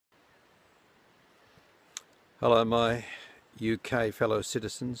Hello my UK fellow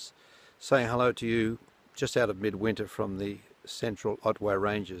citizens, saying hello to you just out of midwinter from the central Otway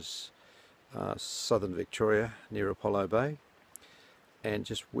Ranges, southern Victoria near Apollo Bay, and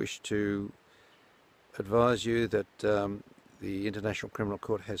just wish to advise you that the International Criminal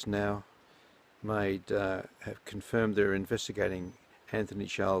Court has now have confirmed they're investigating Anthony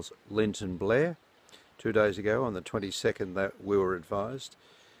Charles Linton Blair. 2 days ago, on the 22nd, that we were advised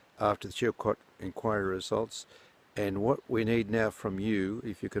after the Chilcot inquiry results. And what we need now from you,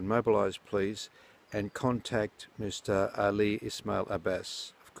 if you can mobilise please, and contact Mr. Ali Ismail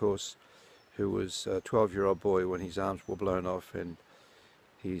Abbas, of course, who was a 12-year-old boy when his arms were blown off and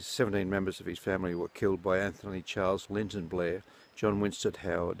his 17 members of his family were killed by Anthony Charles Linton Blair, John Winstead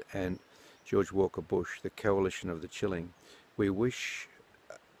Howard and George Walker Bush, the coalition of the Chilling. We wish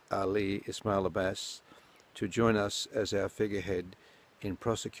Ali Ismail Abbas to join us as our figurehead in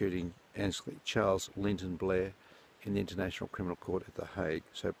prosecuting Anthony Charles Linton Blair in the International Criminal Court at The Hague.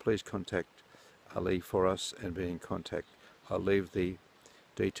 So please contact Ali for us and be in contact. I'll leave the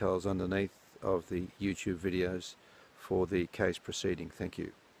details underneath of the YouTube videos for the case proceeding. Thank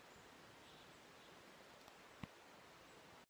you.